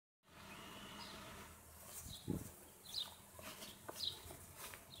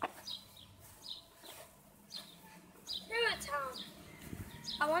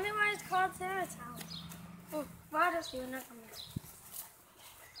You're not coming.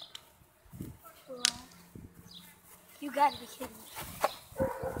 You gotta be kidding me.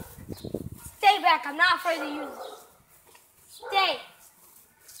 Stay back. I'm not afraid to use it. Stay.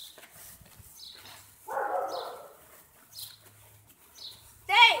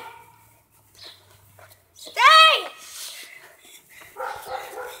 Stay. Stay.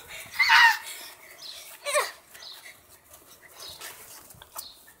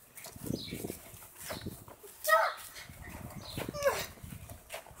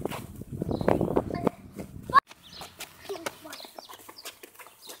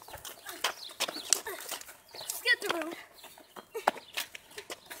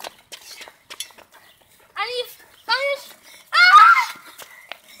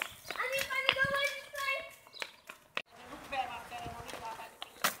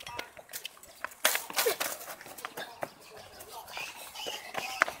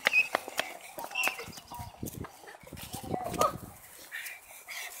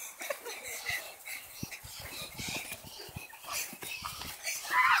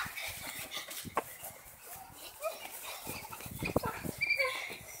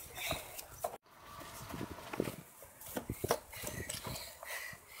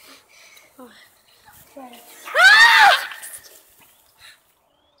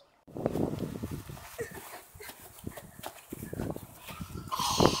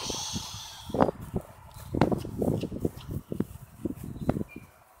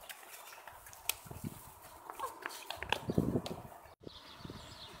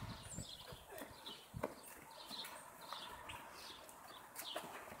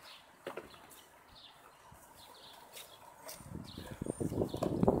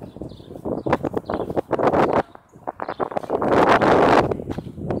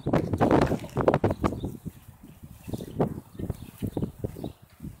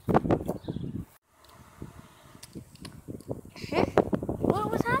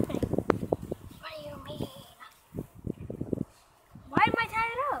 What was happening? What do you mean? Why am I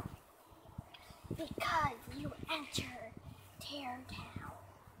tied up? Because you entered Tear Town.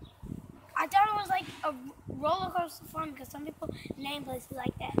 I thought it was like a roller coaster fun because some people name places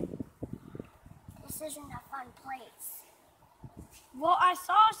like that. This isn't a fun place. Well, I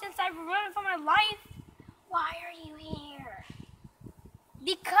saw since I've been running for my life. Why are you here?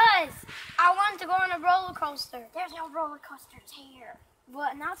 Because I wanted to go on a roller coaster. There's no roller coasters here.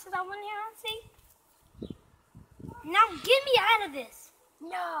 But now since I went here, I see. Now get me out of this.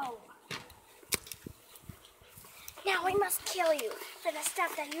 No. Now we must kill you for the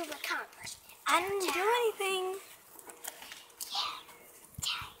stuff that you've accomplished. I didn't do anything.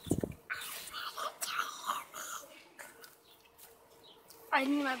 I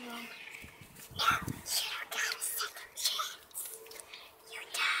need my broom. No, you don't got a second chance. You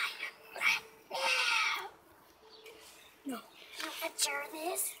die right now. No. You enter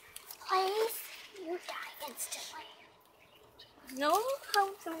this place, you die instantly. No?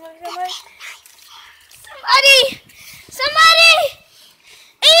 Somebody! Somebody!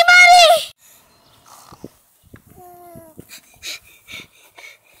 Anybody!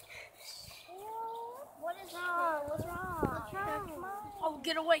 What is wrong? What's wrong? Oh,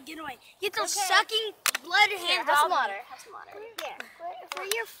 get away, get away. Get those sucking blood hands Have off some me. water. Have some water. Here. For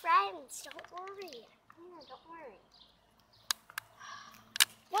your friends. Don't worry. Yeah, don't worry.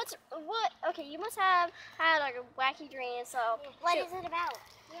 Okay, you must have had like a wacky dream, so. What is it about?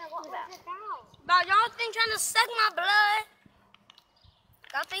 Yeah, what was it about? About y'all think trying to suck my blood.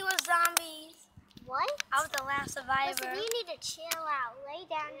 Y'all think it was zombies. What? I was the last survivor. Listen, you need to chill out. Lay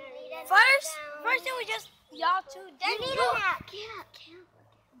down. You need to First lay down. it was just y'all two. Then You need a nap. Get up.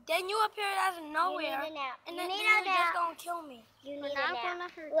 Then you appeared out of nowhere. You need a nap. And You then need you a were just nap. gonna kill me. You need not a nap. gonna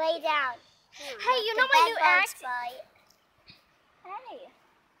hurt Lay down. Hey, you know my new act? Hey.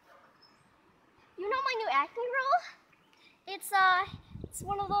 You know my new acting role? It's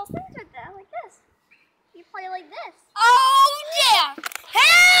one of those things right there, like this. You play like this. Oh yeah!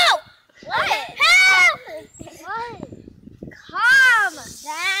 Help! What? Help! What? Calm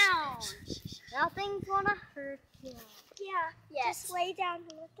Down. Nothing's gonna hurt you. Yeah. Yes. Just lay down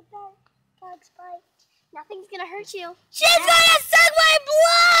and let the bugs bite. Nothing's gonna hurt you. She's gonna suck my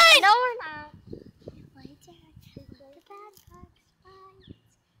blood! No, we're not. Lay down. Let the bad bugs bite.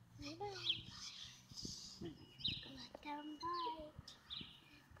 Lay down.